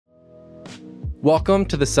Welcome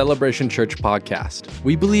to the Celebration Church podcast.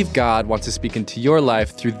 We believe God wants to speak into your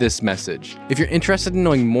life through this message. If you're interested in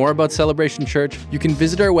knowing more about Celebration Church, you can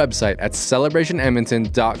visit our website at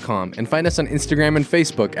celebrationedmonton.com and find us on Instagram and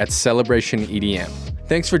Facebook at celebrationedm.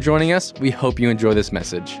 Thanks for joining us. We hope you enjoy this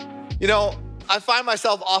message. You know, I find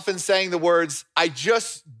myself often saying the words, I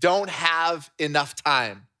just don't have enough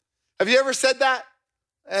time. Have you ever said that?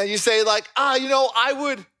 You say like, I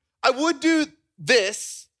would do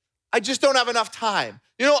this. I just don't have enough time.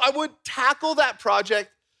 I would tackle that project.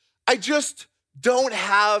 I just don't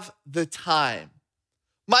have the time.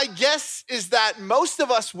 My guess is that most of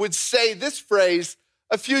us would say this phrase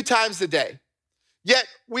a few times a day. Yet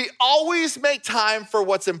we always make time for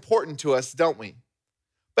what's important to us, don't we?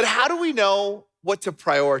 But how do we know what to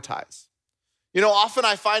prioritize? Often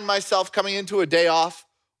I find myself coming into a day off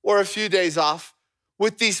or a few days off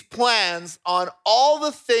with these plans on all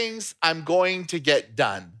the things I'm going to get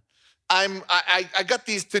done. I got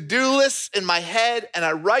these to-do lists in my head and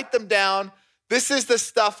I write them down. This is the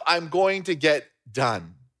stuff I'm going to get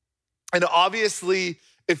done. And obviously,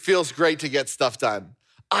 it feels great to get stuff done.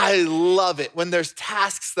 I love it when there's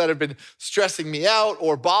tasks that have been stressing me out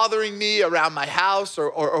or bothering me around my house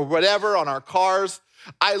or whatever on our cars.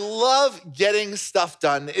 I love getting stuff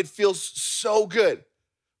done. It feels so good.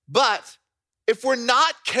 But if we're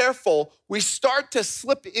not careful, we start to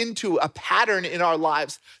slip into a pattern in our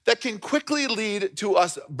lives that can quickly lead to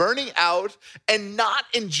us burning out and not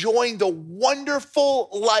enjoying the wonderful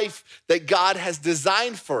life that God has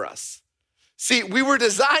designed for us. See, we were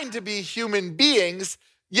designed to be human beings,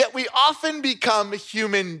 yet we often become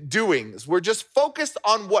human doings. We're just focused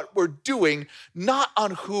on what we're doing, not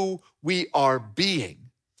on who we are being.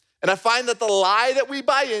 And I find that the lie that we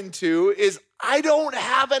buy into is, I don't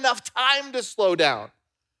have enough time to slow down.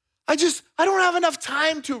 I don't have enough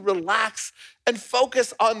time to relax and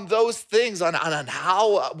focus on those things, on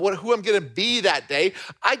who I'm gonna be that day.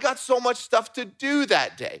 I got so much stuff to do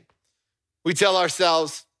that day. We tell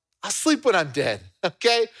ourselves, I'll sleep when I'm dead,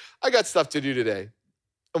 okay? I got stuff to do today.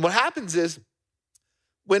 And what happens is,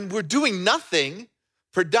 when we're doing nothing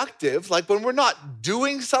productive, like when we're not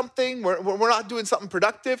doing something, we're not doing something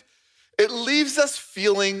productive, it leaves us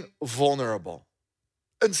feeling vulnerable.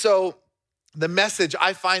 And so the message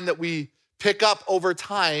I find that we pick up over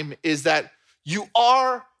time is that you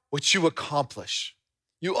are what you accomplish.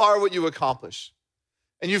 You are what you accomplish.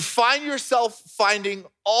 And you find yourself finding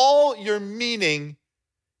all your meaning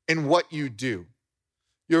in what you do.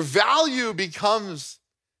 Your value becomes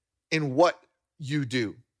in what you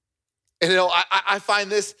do. And I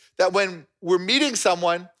find this, that when we're meeting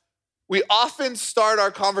someone, we often start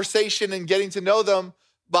our conversation and getting to know them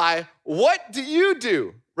by, what do you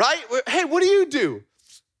do, right? Hey, what do you do?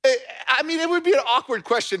 I mean, it would be an awkward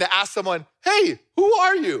question to ask someone, hey, who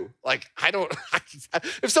are you? Like,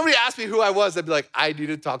 if somebody asked me who I was, I'd be like, I need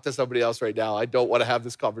to talk to somebody else right now. I don't want to have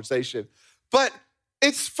this conversation. But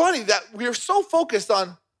it's funny that we're so focused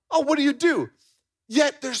on, what do you do?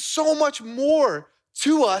 Yet there's so much more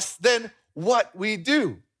to us than what we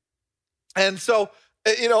do. And so,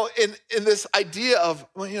 in this idea of,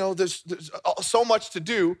 there's so much to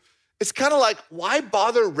do, it's kind of like, why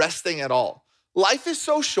bother resting at all? Life is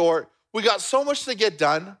so short. We got so much to get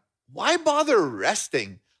done. Why bother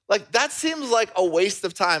resting? Like, that seems like a waste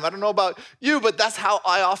of time. I don't know about you, but that's how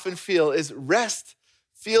I often feel, is rest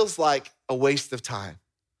feels like a waste of time.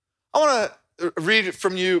 I want to read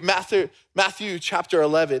from you Matthew chapter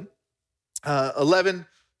 11,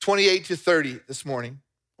 28 to 30 this morning,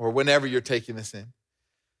 or whenever you're taking this in.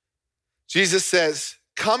 Jesus says,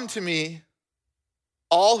 come to me,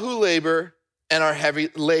 all who labor and are heavy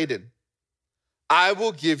laden. I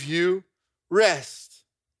will give you rest.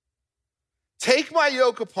 Take my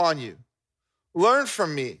yoke upon you. Learn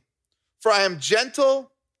from me, for I am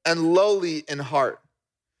gentle and lowly in heart,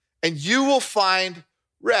 and you will find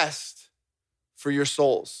rest for your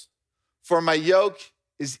souls. For my yoke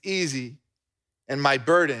is easy and my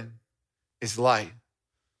burden is light.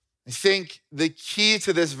 I think the key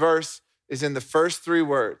to this verse is in the first three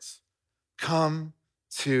words, come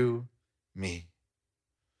to me.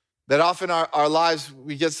 That often our lives,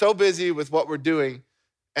 we get so busy with what we're doing,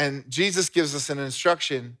 and Jesus gives us an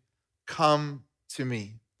instruction, come to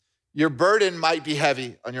me. Your burden might be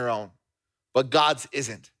heavy on your own, but God's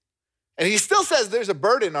isn't. And he still says there's a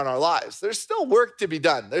burden on our lives. There's still work to be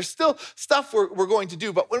done. There's still stuff we're going to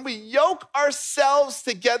do. But when we yoke ourselves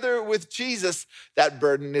together with Jesus, that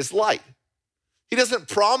burden is light. He doesn't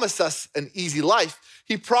promise us an easy life.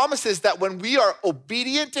 He promises that when we are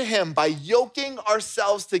obedient to him by yoking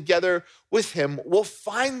ourselves together with him, we'll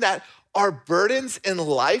find that our burdens in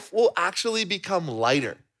life will actually become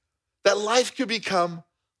lighter. that life could become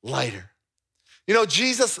lighter.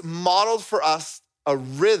 Jesus modeled for us a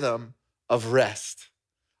rhythm of rest,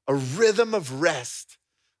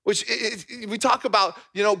 which we talk about,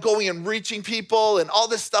 going and reaching people and all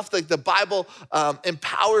this stuff that the Bible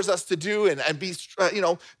empowers us to do and be,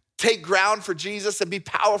 take ground for Jesus and be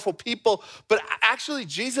powerful people. But actually,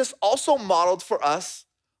 Jesus also modeled for us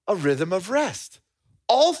a rhythm of rest.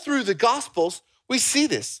 All through the Gospels, we see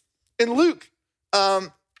this. In Luke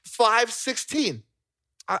 5:16,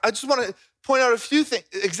 I just want to point out a few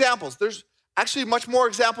examples. There's actually much more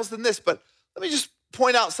examples than this, but let me just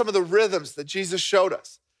point out some of the rhythms that Jesus showed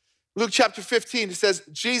us. Luke chapter 15, it says,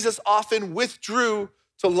 Jesus often withdrew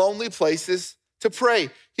to lonely places to pray.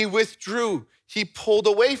 He withdrew. He pulled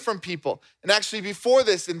away from people. And actually before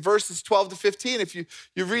this, in verses 12 to 15, if you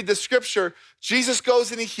read the scripture, Jesus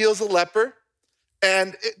goes and he heals a leper.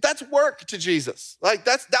 And that's work to Jesus. Like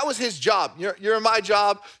that was his job. You're in my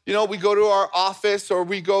job. We go to our office or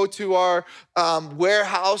we go to our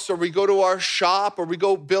warehouse or we go to our shop or we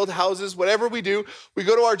go build houses, whatever we do, we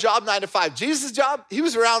go to our job 9 to 5. Jesus' job, he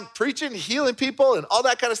was around preaching, healing people and all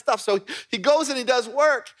that kind of stuff. So he goes and he does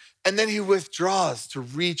work and then he withdraws to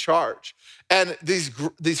recharge. And these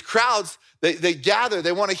crowds, they gather,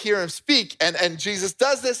 they want to hear him speak. And Jesus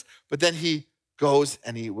does this, but then he goes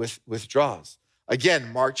and he withdraws.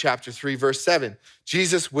 Again, Mark chapter 3, verse 7,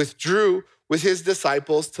 Jesus withdrew with his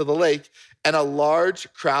disciples to the lake and a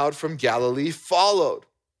large crowd from Galilee followed.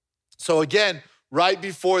 So again, right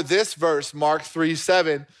before this verse, Mark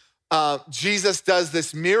 3:7, Jesus does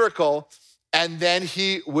this miracle and then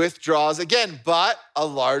he withdraws again, but a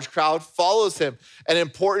large crowd follows him. An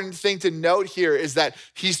important thing to note here is that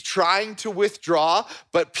he's trying to withdraw,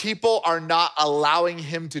 but people are not allowing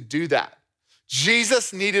him to do that.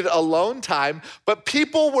 Jesus needed alone time, but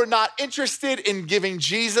people were not interested in giving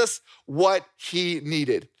Jesus what he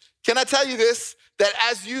needed. Can I tell you this? That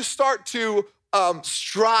as you start to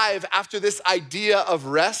strive after this idea of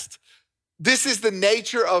rest, this is the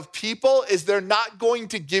nature of people, is they're not going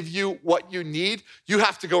to give you what you need. You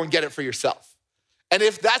have to go and get it for yourself. And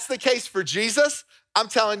if that's the case for Jesus, I'm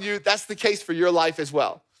telling you, that's the case for your life as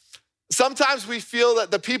well. Sometimes we feel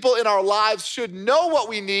that the people in our lives should know what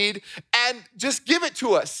we need and just give it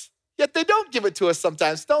to us. Yet they don't give it to us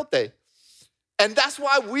sometimes, don't they? And that's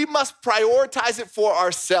why we must prioritize it for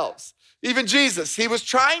ourselves. Even Jesus, he was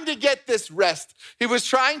trying to get this rest. He was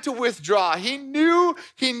trying to withdraw. He knew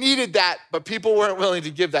he needed that, but people weren't willing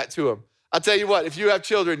to give that to him. I'll tell you what, if you have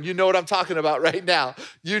children, you know what I'm talking about right now.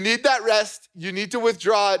 You need that rest. You need to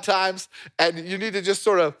withdraw at times, and you need to just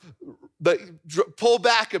sort of pull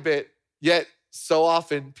back a bit. Yet so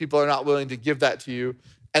often people are not willing to give that to you.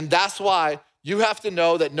 And that's why you have to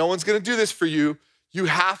know that no one's gonna do this for you. You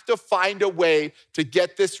have to find a way to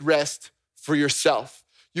get this rest for yourself.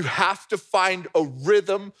 You have to find a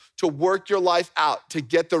rhythm to work your life out to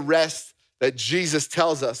get the rest that Jesus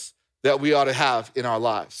tells us that we ought to have in our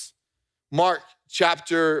lives. Mark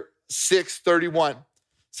chapter 6:31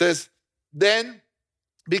 says, then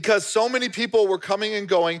because so many people were coming and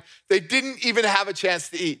going, they didn't even have a chance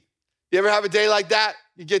to eat. You ever have a day like that?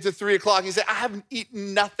 You get to 3 o'clock and you say, I haven't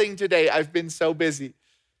eaten nothing today. I've been so busy.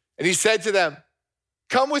 And he said to them,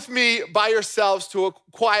 come with me by yourselves to a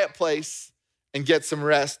quiet place and get some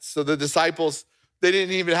rest. So the disciples, they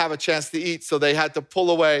didn't even have a chance to eat. So they had to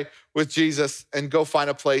pull away with Jesus and go find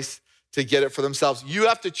a place to get it for themselves. You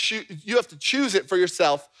have to choose it for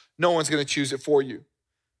yourself. No one's gonna choose it for you.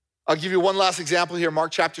 I'll give you one last example here.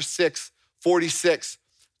 Mark chapter 6:46.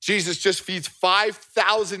 Jesus just feeds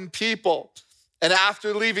 5,000 people. And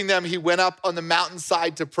after leaving them, he went up on the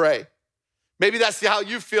mountainside to pray. Maybe that's how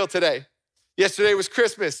you feel today. Yesterday was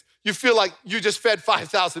Christmas. You feel like you just fed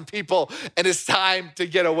 5,000 people and it's time to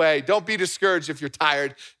get away. Don't be discouraged if you're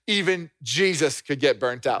tired. Even Jesus could get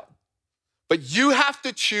burnt out. But you have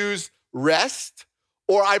to choose rest,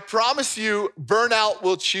 or I promise you, burnout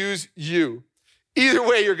will choose you. Either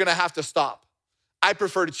way, you're gonna have to stop. I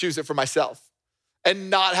prefer to choose it for myself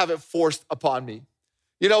and not have it forced upon me.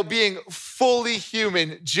 Being fully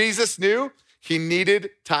human, Jesus knew he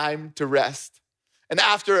needed time to rest. And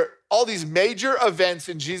after all these major events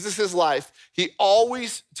in Jesus' life, he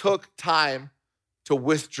always took time to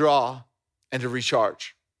withdraw and to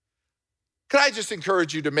recharge. Can I just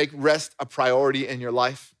encourage you to make rest a priority in your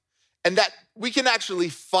life? And that we can actually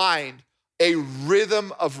find a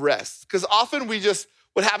rhythm of rest. Because often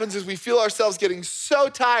what happens is we feel ourselves getting so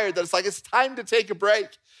tired that it's time to take a break.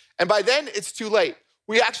 And by then it's too late.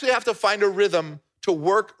 We actually have to find a rhythm to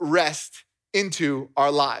work rest into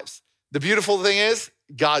our lives. The beautiful thing is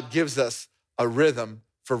God gives us a rhythm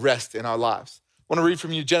for rest in our lives. I want to read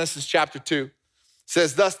from you Genesis chapter 2. It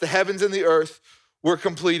says, thus the heavens and the earth were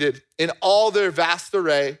completed in all their vast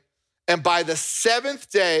array. And by the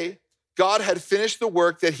seventh day, God had finished the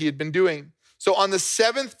work that he had been doing. So on the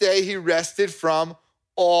seventh day, he rested from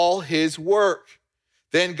all his work.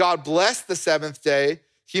 Then God blessed the seventh day.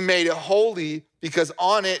 He made it holy because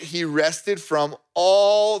on it he rested from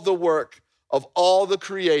all the work of all the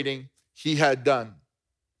creating he had done.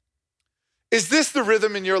 Is this the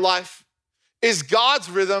rhythm in your life? Is God's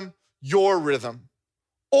rhythm your rhythm?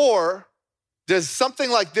 Or does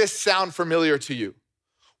something like this sound familiar to you?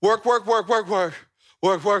 Work, work, work, work, work.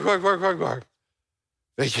 Work, work, work, work, work, work.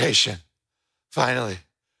 Vacation. Finally.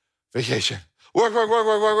 Vacation. Work, work, work,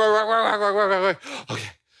 work, work, work, work, work, work, work, work, work.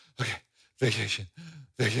 Okay. Vacation.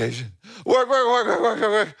 Vacation. Work, work, work, work, work,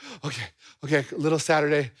 work, work. Okay. A little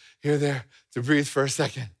Saturday here, there to breathe for a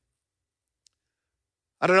second.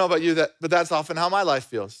 I don't know about you, but that's often how my life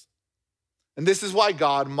feels. And this is why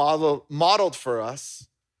God modeled for us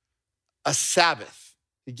a Sabbath.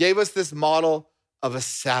 He gave us this model of a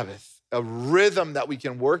Sabbath, a rhythm that we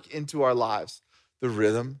can work into our lives, the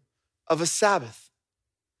rhythm of a Sabbath.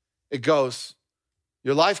 It goes,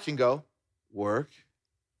 your life can go work,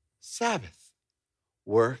 Sabbath,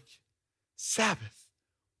 work, Sabbath,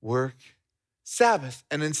 work, Sabbath.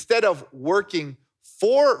 And instead of working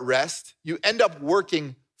for rest, you end up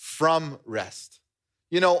working from rest.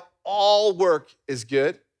 You know, all work is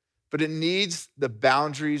good, but it needs the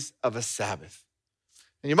boundaries of a Sabbath.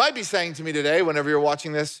 And you might be saying to me today, whenever you're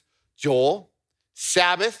watching this, Joel,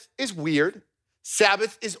 Sabbath is weird,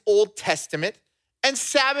 Sabbath is Old Testament, and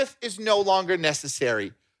Sabbath is no longer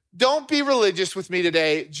necessary. Don't be religious with me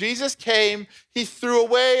today. Jesus came, he threw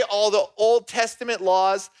away all the Old Testament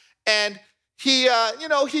laws, and he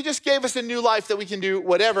just gave us a new life that we can do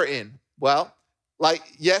whatever in. Well,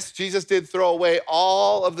 yes, Jesus did throw away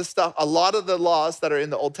all of the stuff, a lot of the laws that are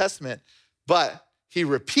in the Old Testament, but he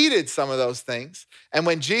repeated some of those things. And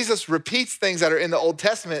when Jesus repeats things that are in the Old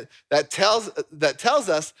Testament, that tells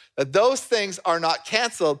us that those things are not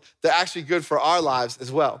canceled. They're actually good for our lives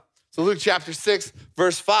as well. So Luke chapter 6,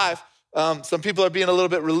 verse 5, some people are being a little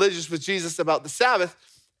bit religious with Jesus about the Sabbath,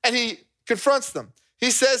 and he confronts them.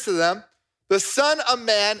 He says to them, the Son of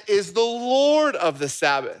Man is the Lord of the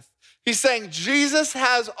Sabbath. He's saying Jesus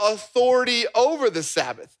has authority over the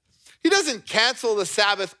Sabbath. He doesn't cancel the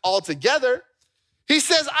Sabbath altogether. He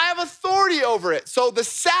says, I have authority over it. So the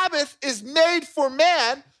Sabbath is made for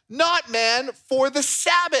man, not man for the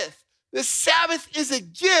Sabbath. The Sabbath is a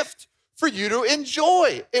gift for you to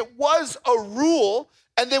enjoy. It was a rule,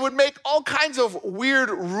 and they would make all kinds of weird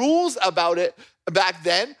rules about it back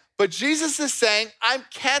then. But Jesus is saying, I'm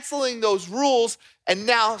canceling those rules, and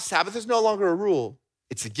now Sabbath is no longer a rule.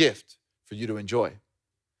 It's a gift for you to enjoy.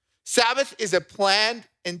 Sabbath is a planned,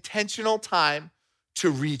 intentional time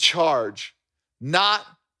to recharge, not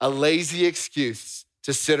a lazy excuse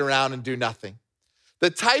to sit around and do nothing. The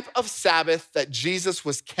type of Sabbath that Jesus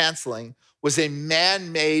was canceling was a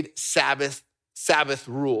man-made Sabbath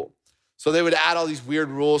rule. So they would add all these weird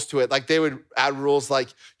rules to it. Like they would add rules like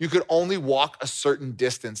you could only walk a certain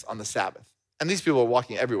distance on the Sabbath. And these people are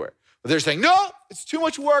walking everywhere. But they're saying, no, it's too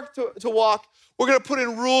much work to walk. We're gonna put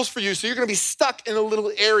in rules for you. So you're gonna be stuck in a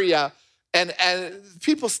little area. And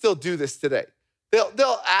people still do this today.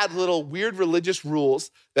 They'll add little weird religious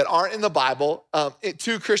rules that aren't in the Bible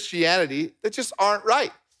to Christianity that just aren't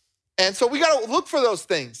right. And so we gotta look for those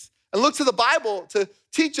things and look to the Bible to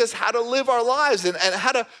teach us how to live our lives and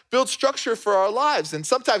how to build structure for our lives. And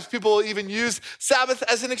sometimes people even use Sabbath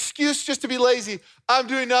as an excuse just to be lazy. I'm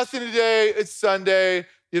doing nothing today, it's Sunday,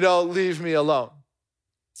 leave me alone.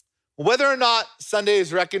 Whether or not Sunday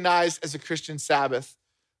is recognized as a Christian Sabbath,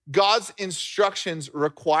 God's instructions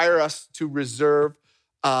require us to observe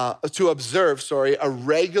a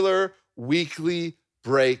regular weekly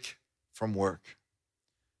break from work.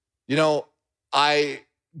 I,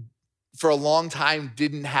 for a long time,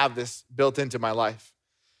 didn't have this built into my life.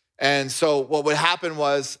 And so what would happen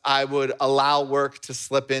was I would allow work to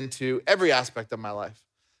slip into every aspect of my life.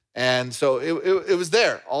 And so it was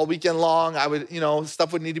there all weekend long. I would,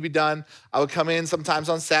 stuff would need to be done. I would come in sometimes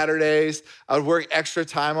on Saturdays. I would work extra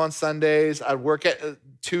time on Sundays. I'd work at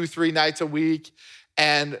 2-3 nights a week.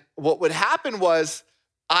 And what would happen was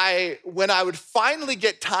when I would finally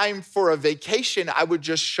get time for a vacation, I would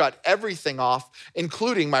just shut everything off,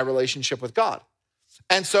 including my relationship with God.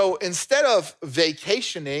 And so instead of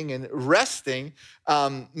vacationing and resting,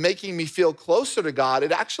 making me feel closer to God,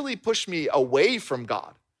 it actually pushed me away from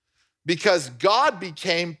God. Because God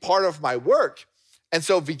became part of my work. And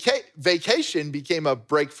so vacation became a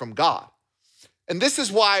break from God. And this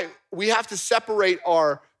is why we have to separate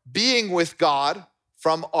our being with God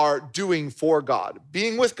from our doing for God.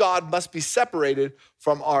 Being with God must be separated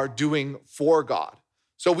from our doing for God.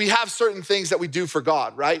 So we have certain things that we do for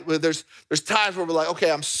God, right? Where there's times where we're like,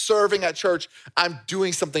 okay, I'm serving at church. I'm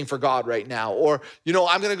doing something for God right now. Or,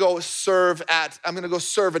 I'm gonna go serve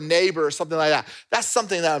a neighbor or something like that. That's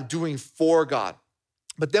something that I'm doing for God.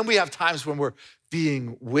 But then we have times when we're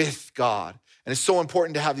being with God. And it's so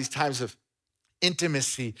important to have these times of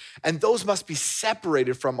intimacy. And those must be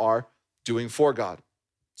separated from our doing for God.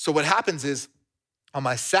 So what happens is on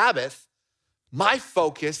my Sabbath, my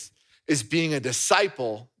focus is being a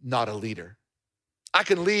disciple, not a leader. I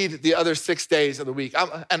can lead the other 6 days of the week.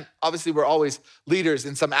 And obviously we're always leaders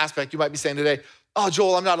in some aspect. You might be saying today, oh,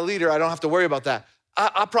 Joel, I'm not a leader. I don't have to worry about that.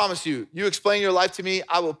 I promise you, you explain your life to me,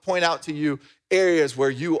 I will point out to you areas where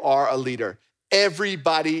you are a leader.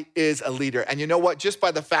 Everybody is a leader. And you know what? Just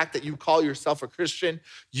by the fact that you call yourself a Christian,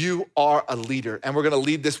 you are a leader. And we're gonna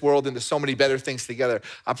lead this world into so many better things together.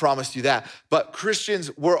 I promise you that. But Christians,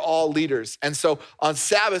 we're all leaders. And so on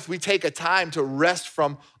Sabbath, we take a time to rest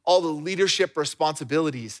from all the leadership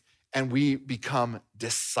responsibilities and we become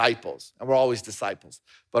disciples. And we're always disciples.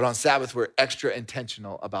 But on Sabbath, we're extra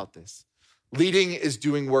intentional about this. Leading is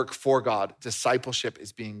doing work for God. Discipleship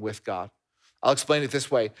is being with God. I'll explain it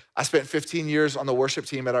this way. I spent 15 years on the worship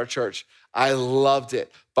team at our church. I loved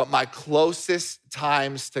it. But my closest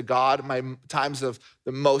times to God, my times of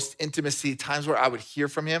the most intimacy, times where I would hear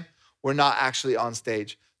from him, were not actually on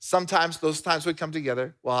stage. Sometimes those times would come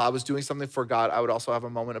together. While I was doing something for God, I would also have a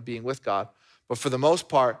moment of being with God. But for the most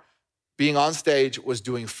part, being on stage was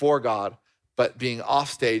doing for God, but being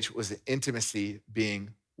off stage was the intimacy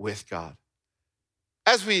being with God.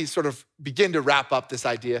 As we sort of begin to wrap up this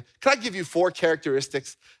idea, can I give you 4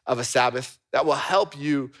 characteristics of a Sabbath that will help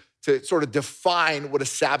you to sort of define what a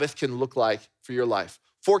Sabbath can look like for your life?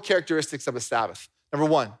 4 characteristics of a Sabbath. Number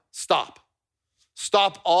 1, stop.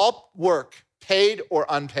 Stop all work, paid or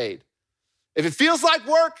unpaid. If it feels like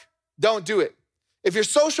work, don't do it. If your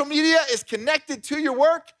social media is connected to your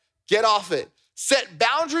work, get off it. Set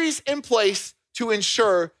boundaries in place to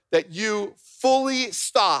ensure that you fully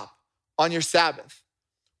stop on your Sabbath.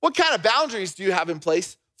 What kind of boundaries do you have in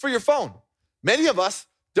place for your phone? Many of us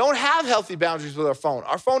don't have healthy boundaries with our phone.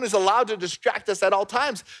 Our phone is allowed to distract us at all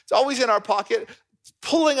times. It's always in our pocket,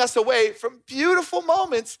 pulling us away from beautiful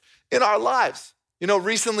moments in our lives.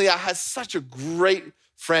 Recently I had such a great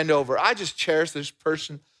friend over. I just cherish this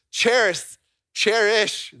person,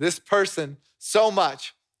 cherish this person so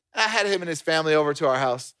much. And I had him and his family over to our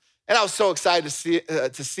house. And I was so excited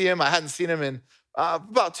to see him. I hadn't seen him in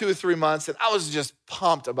about 2 or 3 months. And I was just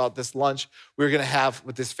pumped about this lunch we were going to have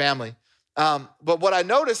with this family. But what I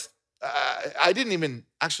noticed, I didn't even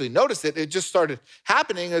actually notice it. It just started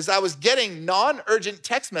happening as I was getting non-urgent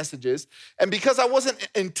text messages. And because I wasn't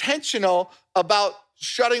intentional about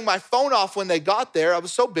shutting my phone off when they got there, I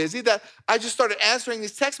was so busy that I just started answering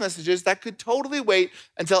these text messages that could totally wait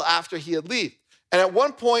until after he had left. And at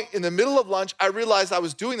one point in the middle of lunch, I realized I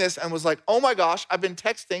was doing this and was like, oh my gosh, I've been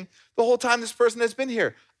texting the whole time this person has been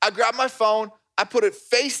here. I grabbed my phone, I put it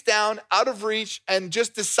face down, out of reach, and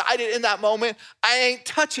just decided in that moment, I ain't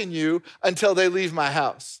touching you until they leave my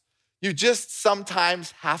house. You just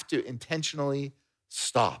sometimes have to intentionally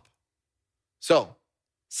stop. So,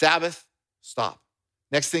 Sabbath, stop.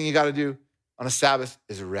 Next thing you gotta do on a Sabbath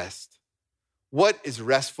is rest. What is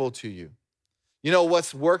restful to you?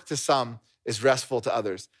 What's work to some is restful to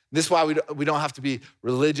others. This is why we don't have to be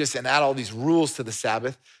religious and add all these rules to the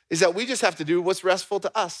Sabbath, is that we just have to do what's restful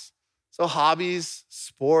to us. So hobbies,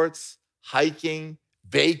 sports, hiking,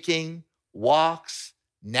 baking, walks,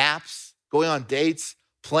 naps, going on dates,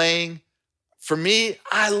 playing. For me,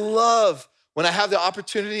 I love, when I have the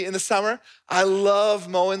opportunity in the summer, I love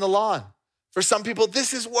mowing the lawn. For some people,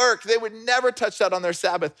 this is work. They would never touch that on their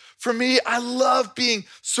Sabbath. For me, I love being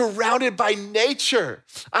surrounded by nature.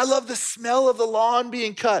 I love the smell of the lawn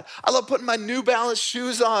being cut. I love putting my New Balance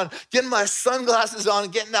shoes on, getting my sunglasses on,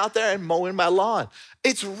 and getting out there and mowing my lawn.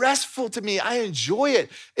 It's restful to me. I enjoy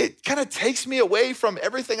it. It kind of takes me away from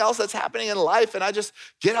everything else that's happening in life. And I just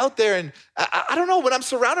get out there and I don't know, when I'm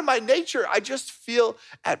surrounded by nature, I just feel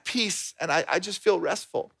at peace and I just feel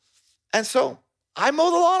restful. And so I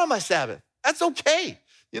mow the lawn on my Sabbath. That's okay.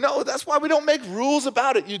 That's why we don't make rules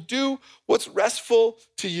about it. You do what's restful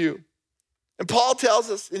to you. And Paul tells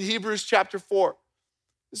us in Hebrews chapter 4,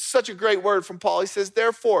 this is such a great word from Paul. He says,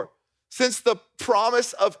 therefore, since the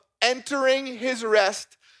promise of entering his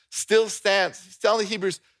rest still stands. He's telling the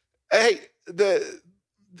Hebrews, hey,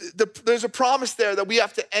 there's a promise there that we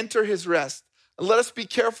have to enter his rest. And let us be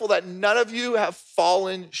careful that none of you have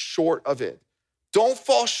fallen short of it. Don't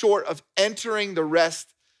fall short of entering the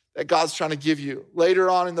rest that God's trying to give you. Later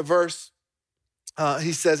on in the verse,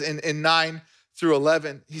 he says in 9 through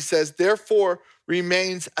 11, he says, therefore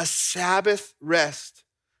remains a Sabbath rest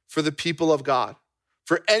for the people of God.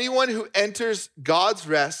 For anyone who enters God's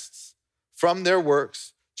rests from their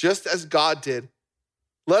works, just as God did,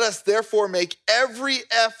 let us therefore make every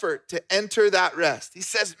effort to enter that rest. He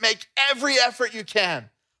says, make every effort you can.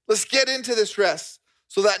 Let's get into this rest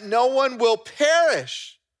so that no one will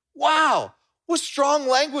perish. Wow, what strong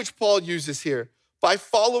language Paul uses here by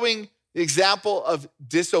following the example of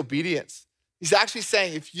disobedience. He's actually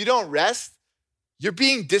saying, if you don't rest, you're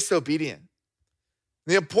being disobedient.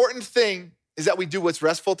 The important thing is that we do what's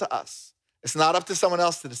restful to us. It's not up to someone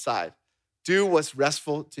else to decide. Do what's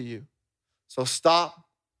restful to you. So stop,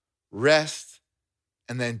 rest,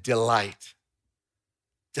 and then delight.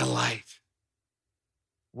 Delight.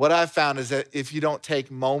 What I've found is that if you don't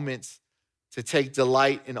take moments to take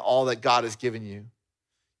delight in all that God has given you,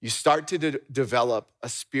 you start to develop a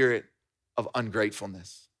spirit of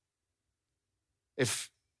ungratefulness. If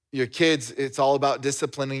your kids, it's all about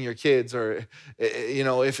disciplining your kids, or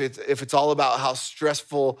if it's all about how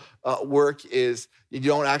stressful work is, you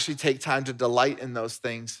don't actually take time to delight in those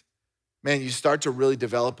things, man, you start to really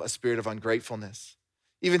develop a spirit of ungratefulness.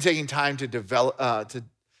 Even taking time to develop,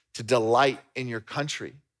 to delight in your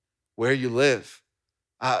country, where you live.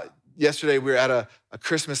 Yesterday we were at a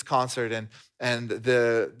Christmas concert, and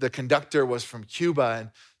the conductor was from Cuba,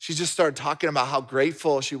 and she just started talking about how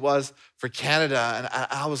grateful she was for Canada. And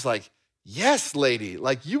I was like, yes, lady,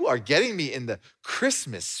 like you are getting me in the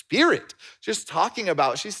Christmas spirit. She's talking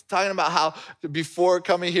about how before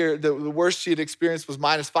coming here, the worst she had experienced was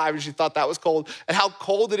 -5, and she thought that was cold, and how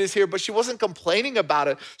cold it is here, but she wasn't complaining about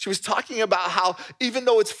it. She was talking about how even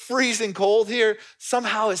though it's freezing cold here,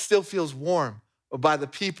 somehow it still feels warm by the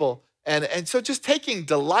people. And so just taking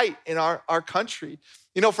delight in our country.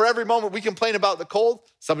 For every moment we complain about the cold,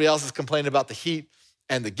 somebody else is complaining about the heat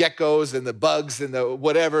and the geckos and the bugs and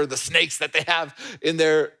the snakes that they have in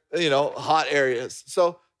their, hot areas.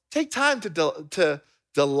 So take time to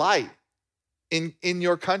delight in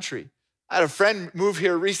your country. I had a friend move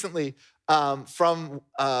here recently from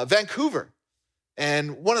Vancouver.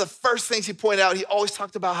 And one of the first things he pointed out, he always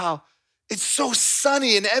talked about how it's so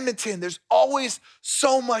sunny in Edmonton. There's always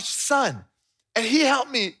so much sun. And he helped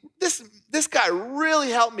me. This guy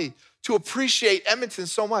really helped me to appreciate Edmonton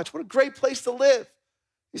so much. What a great place to live.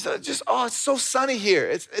 He said, it's so sunny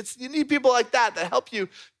here. You need people like that help you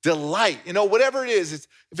delight. Whatever it is,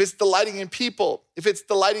 if it's delighting in people, if it's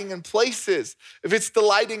delighting in places, if it's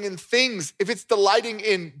delighting in things, if it's delighting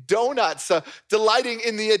in donuts, delighting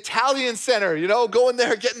in the Italian center, going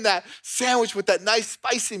there, getting that sandwich with that nice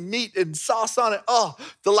spicy meat and sauce on it. Oh,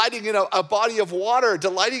 delighting in a body of water,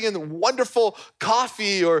 delighting in wonderful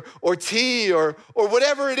coffee or tea or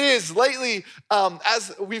whatever it is. Lately,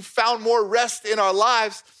 as we've found more rest in our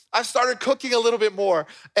lives, I've started cooking a little bit more,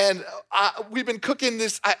 and we've been cooking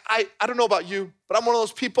this. I don't know about you, but I'm one of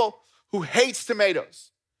those people who hates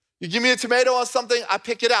tomatoes. You give me a tomato on something, I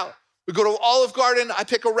pick it out. We go to Olive Garden, I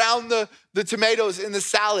pick around the tomatoes in the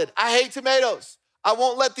salad. I hate tomatoes. I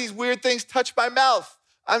won't let these weird things touch my mouth.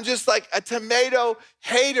 I'm just like a tomato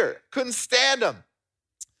hater. Couldn't stand them.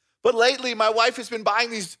 But lately, my wife has been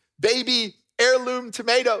buying these baby heirloom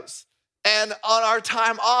tomatoes, and on our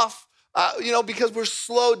time off, because we're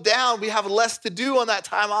slowed down, we have less to do on that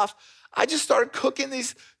time off. I just started cooking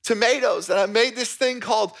these tomatoes, and I made this thing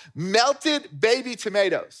called melted baby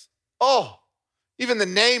tomatoes. Oh, even the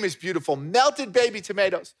name is beautiful, melted baby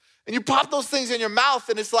tomatoes. And you pop those things in your mouth,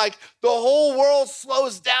 and it's like the whole world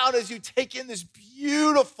slows down as you take in this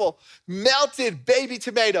beautiful melted baby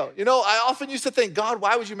tomato. I often used to think, God,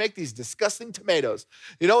 why would you make these disgusting tomatoes?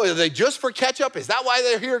 Are they just for ketchup? Is that why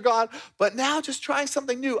they're here, God? But now just trying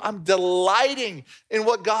something new. I'm delighting in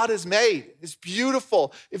what God has made. It's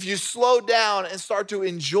beautiful if you slow down and start to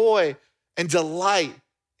enjoy and delight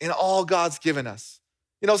in all God's given us.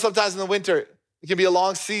 Sometimes in the winter, it can be a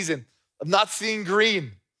long season of not seeing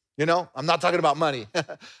green. I'm not talking about money.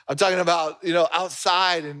 I'm talking about,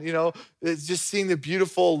 outside and, it's just seeing the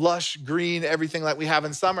beautiful, lush green, everything like we have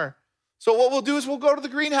in summer. So what we'll do is we'll go to the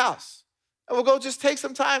greenhouse and we'll go just take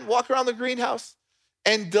some time, walk around the greenhouse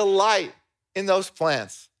and delight in those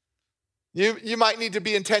plants. You might need to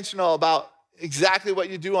be intentional about exactly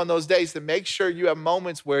what you do on those days to make sure you have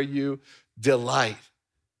moments where you delight.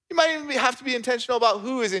 You might even have to be intentional about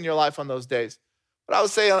who is in your life on those days. But I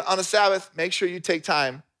would say on a Sabbath, make sure you take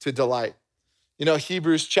time to delight.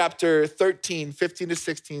 Hebrews chapter 13, 15 to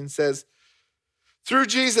 16 says, through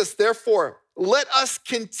Jesus, therefore, let us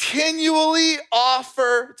continually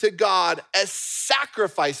offer to God a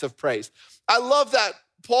sacrifice of praise. I love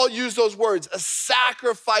Paul used those words, a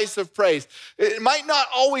sacrifice of praise. It might not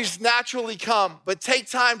always naturally come, but take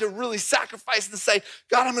time to really sacrifice and say,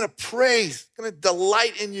 God, I'm gonna praise, I'm gonna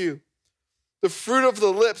delight in you. The fruit of the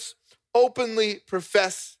lips openly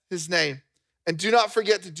profess his name. And do not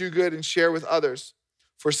forget to do good and share with others.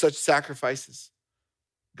 For such sacrifices,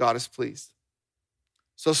 God is pleased.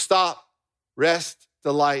 So stop, rest,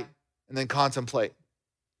 delight, and then contemplate.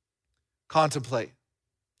 Contemplate.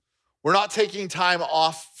 We're not taking time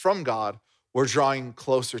off from God. We're drawing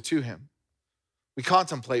closer to him. We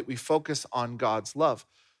contemplate, we focus on God's love.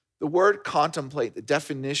 The word contemplate, the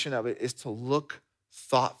definition of it is to look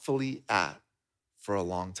thoughtfully at for a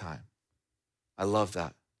long time. I love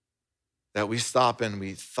that. That we stop and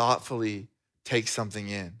we thoughtfully take something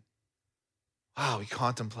in. Wow, we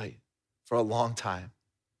contemplate for a long time.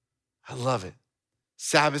 I love it.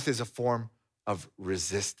 Sabbath is a form of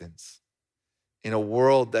resistance. In a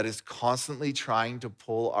world that is constantly trying to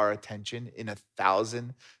pull our attention in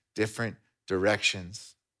 1,000 different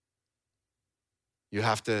directions, you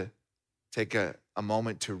have to take a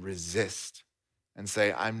moment to resist and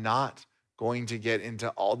say, I'm not going to get into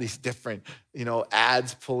all these different,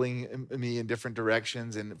 ads pulling me in different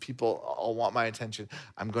directions and people all want my attention.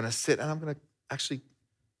 I'm going to sit and I'm going to actually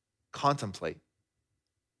contemplate.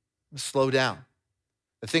 Slow down.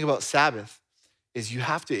 The thing about Sabbath is you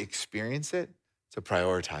have to experience it to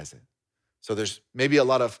prioritize it. So there's maybe a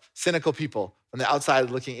lot of cynical people from the outside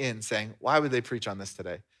looking in saying, why would they preach on this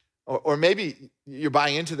today? Or maybe you're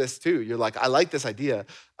buying into this too. You're like, I like this idea.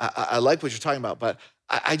 I like what you're talking about, but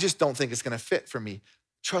I just don't think it's gonna fit for me.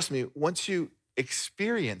 Trust me, once you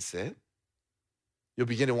experience it, you'll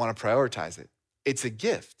begin to wanna prioritize it. It's a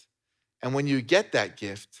gift. And when you get that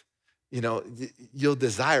gift, you'll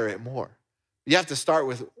desire it more. You have to start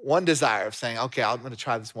with one desire of saying, okay, I'm gonna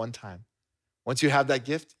try this one time. Once you have that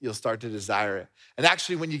gift, you'll start to desire it. And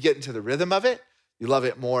actually, when you get into the rhythm of it, you love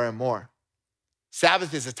it more and more.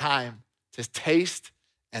 Sabbath is a time to taste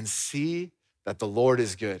and see that the Lord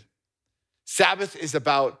is good. Sabbath is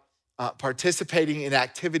about participating in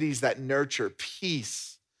activities that nurture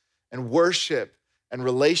peace and worship and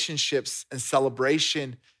relationships and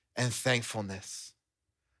celebration and thankfulness.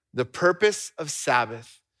 The purpose of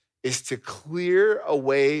Sabbath is to clear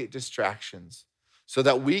away distractions so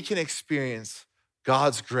that we can experience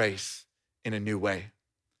God's grace in a new way.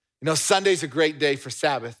 Sunday's a great day for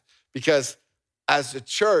Sabbath because as a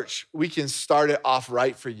church, we can start it off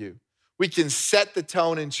right for you. We can set the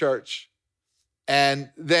tone in church. And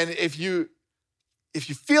then if you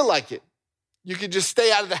feel like it, you can just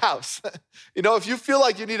stay out of the house. If you feel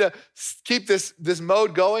like you need to keep this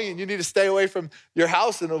mode going and you need to stay away from your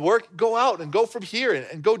house and work, go out and go from here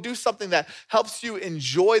and go do something that helps you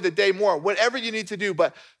enjoy the day more, whatever you need to do.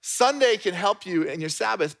 But Sunday can help you in your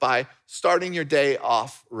Sabbath by starting your day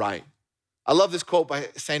off right. I love this quote by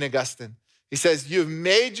St. Augustine. He says, you have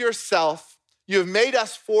made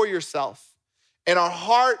us for yourself, and our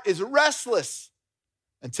heart is restless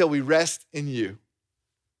until we rest in you.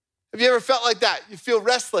 Have you ever felt like that? You feel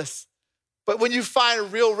restless. But when you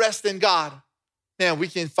find real rest in God, man, we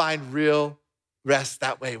can find real rest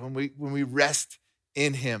that way when we rest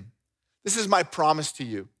in him. This is my promise to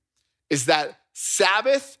you, is that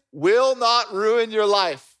Sabbath will not ruin your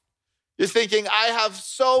life. You're thinking, I have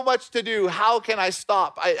so much to do. How can I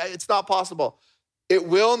stop? It's not possible. It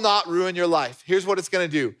will not ruin your life. Here's what it's gonna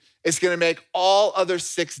do. It's gonna make all other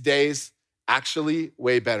 6 days actually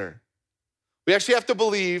way better. We actually have to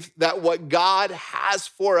believe that what God has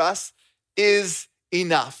for us is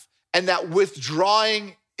enough and that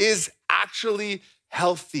withdrawing is actually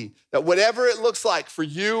healthy. That whatever it looks like for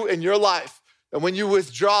you in your life, that when you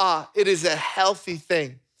withdraw, it is a healthy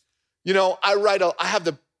thing. I have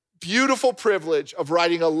the beautiful privilege of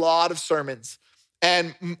writing a lot of sermons,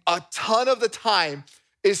 and a ton of the time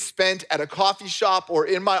is spent at a coffee shop or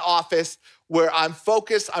in my office where I'm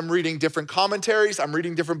focused. I'm reading different commentaries. I'm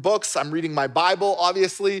reading different books. I'm reading my Bible,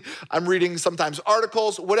 obviously. I'm reading sometimes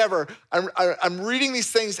articles, whatever. I'm reading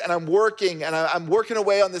these things and I'm working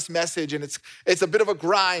away on this message, and it's a bit of a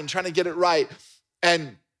grind trying to get it right.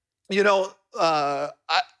 And I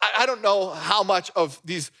don't know how much of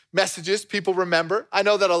these messages people remember. I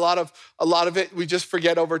know that a lot of it we just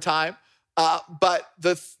forget over time. But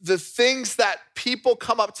the things that people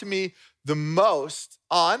come up to me the most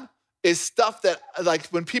on is stuff that, like,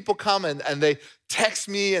 when people come and they text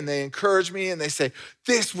me and they encourage me and they say,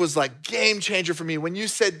 this was like game changer for me. When you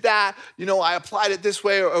said that, I applied it this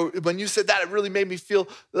way, or when you said that, it really made me feel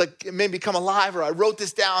like it made me come alive, or I wrote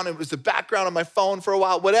this down. It was the background on my phone for a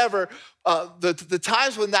while, whatever. The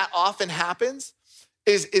times when that often happens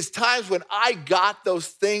is times when I got those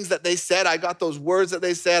things that they said, I got those words that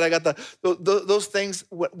they said, I got those things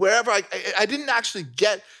wherever I didn't actually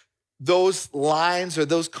get those lines or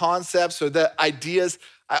those concepts or the ideas.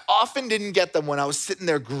 I often didn't get them when I was sitting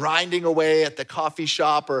there grinding away at the coffee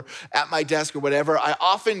shop or at my desk or whatever. I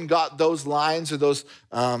often got those lines or those,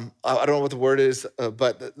 I don't know what the word is,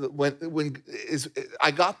 but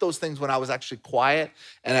I got those things when I was actually quiet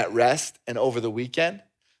and at rest and over the weekend.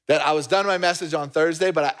 That I was done my message on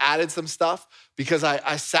Thursday, but I added some stuff because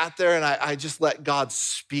I sat there and I just let God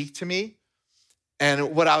speak to me.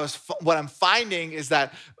 And what I'm finding is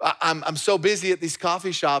that I'm so busy at these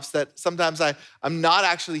coffee shops that sometimes I'm not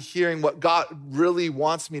actually hearing what God really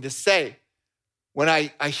wants me to say. When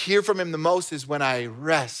I hear from him the most is when I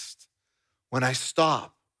rest, when I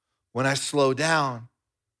stop, when I slow down,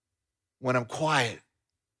 when I'm quiet.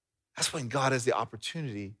 That's when God has the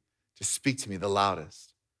opportunity to speak to me the loudest.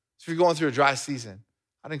 So if you're going through a dry season,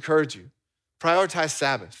 I'd encourage you, prioritize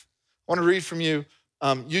Sabbath. I want to read from you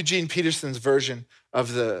Eugene Peterson's version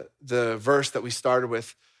of the verse that we started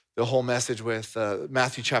with, the whole message with,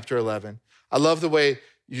 Matthew chapter 11. I love the way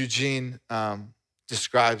Eugene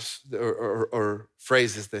describes or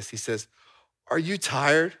phrases this. He says, "Are you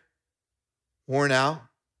tired, worn out,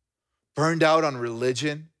 burned out on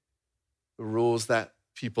religion, the rules that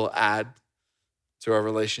people add to our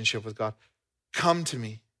relationship with God? Come to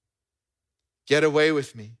me. Get away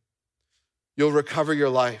with me. You'll recover your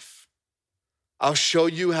life. I'll show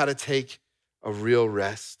you how to take a real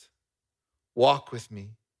rest. Walk with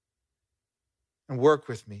me and work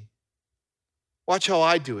with me. Watch how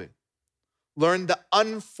I do it. Learn the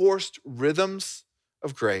unforced rhythms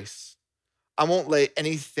of grace. I won't lay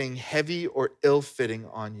anything heavy or ill-fitting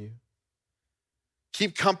on you.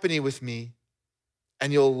 Keep company with me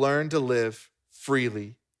and you'll learn to live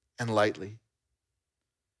freely and lightly."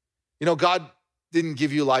 You know, God didn't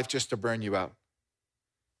give you life just to burn you out.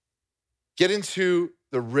 Get into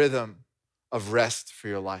the rhythm of rest for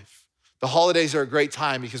your life. The holidays are a great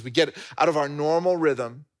time because we get out of our normal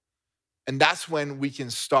rhythm, and that's when we can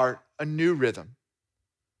start a new rhythm.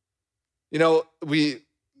 You know,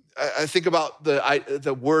 I think about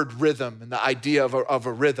the word rhythm and the idea of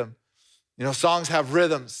a rhythm. You know, songs have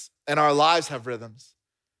rhythms, and our lives have rhythms.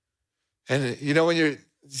 And you know, when you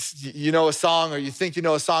know a song or you think you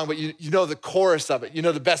know a song, but you know the chorus of it. You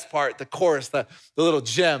know the best part, the chorus, the little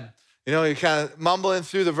gem. You know, you're kind of mumbling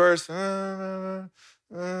through the verse. Yeah,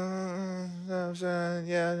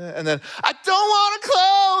 and then, I don't want to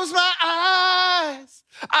close my eyes.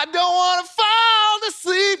 I don't want to fall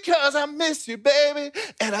asleep because I miss you, baby.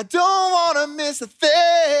 And I don't want to miss a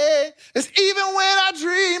thing. It's even when I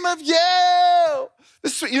dream of you.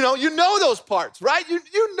 You know those parts, right?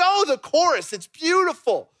 You know the chorus. It's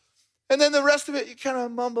beautiful. And then the rest of it, you kind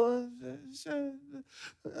of mumble.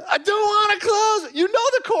 I don't want to close it. You know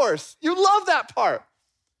the chorus. You love that part.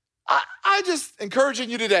 I just encouraging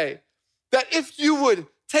you today that if you would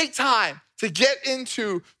take time to get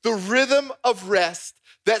into the rhythm of rest,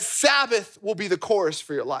 that Sabbath will be the chorus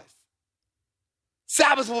for your life.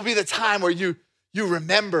 Sabbath will be the time where you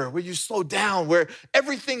remember, where you slow down, where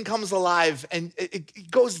everything comes alive and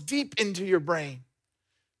it goes deep into your brain.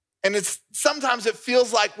 And sometimes it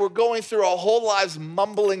feels like we're going through our whole lives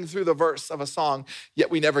mumbling through the verse of a song,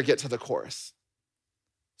 yet we never get to the chorus.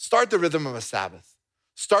 Start the rhythm of a Sabbath.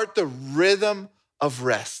 Start the rhythm of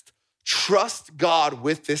rest. Trust God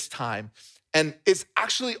with this time. And it's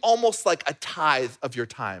actually almost like a tithe of your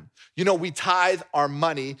time. You know, we tithe our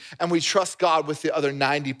money and we trust God with the other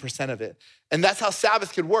 90% of it. And that's how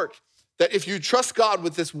Sabbath could work. That if you trust God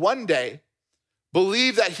with this one day,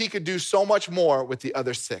 believe that he could do so much more with the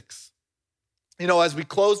other 6. You know, as we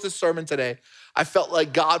close this sermon today, I felt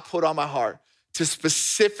like God put on my heart to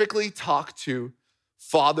specifically talk to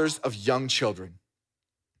fathers of young children.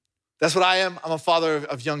 That's what I am. I'm a father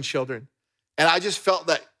of young children. And I just felt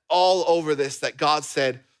that all over this, that God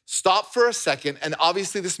said, stop for a second. And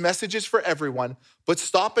obviously this message is for everyone, but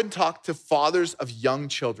stop and talk to fathers of young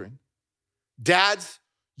children. Dads,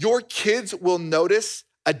 your kids will notice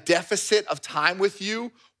a deficit of time with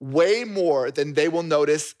you way more than they will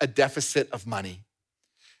notice a deficit of money.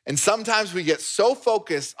 And sometimes we get so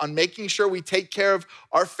focused on making sure we take care of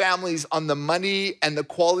our families on the money and the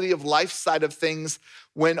quality of life side of things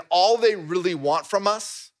when all they really want from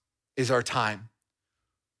us is our time.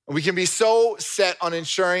 We can be so set on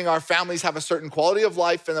ensuring our families have a certain quality of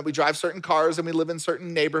life and that we drive certain cars and we live in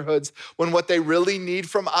certain neighborhoods when what they really need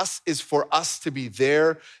from us is for us to be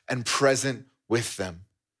there and present with them.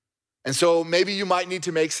 And so maybe you might need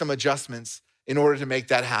to make some adjustments in order to make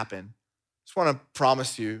that happen. I just want to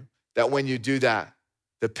promise you that when you do that,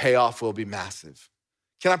 the payoff will be massive.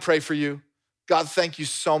 Can I pray for you? God, thank you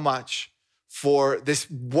so much for this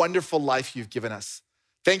wonderful life you've given us.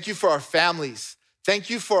 Thank you for our families. Thank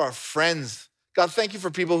you for our friends. God, thank you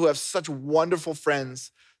for people who have such wonderful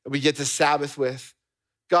friends that we get to Sabbath with.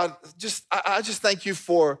 God, I just thank you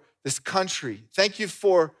for this country. Thank you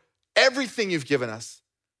for everything you've given us.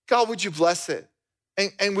 God, would you bless it?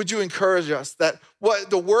 And would you encourage us that what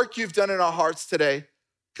the work you've done in our hearts today,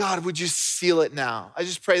 God, would you seal it now? I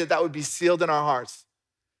just pray that that would be sealed in our hearts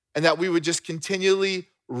and that we would just continually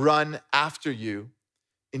run after you.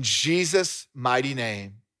 In Jesus' mighty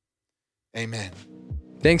name, amen.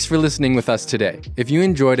 Thanks for listening with us today. If you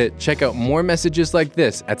enjoyed it, check out more messages like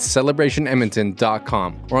this at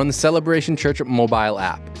celebrationedmonton.com or on the Celebration Church mobile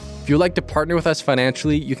app. If you'd like to partner with us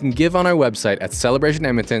financially, you can give on our website at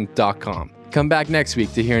celebrationedmonton.com. Come back next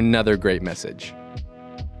week to hear another great message.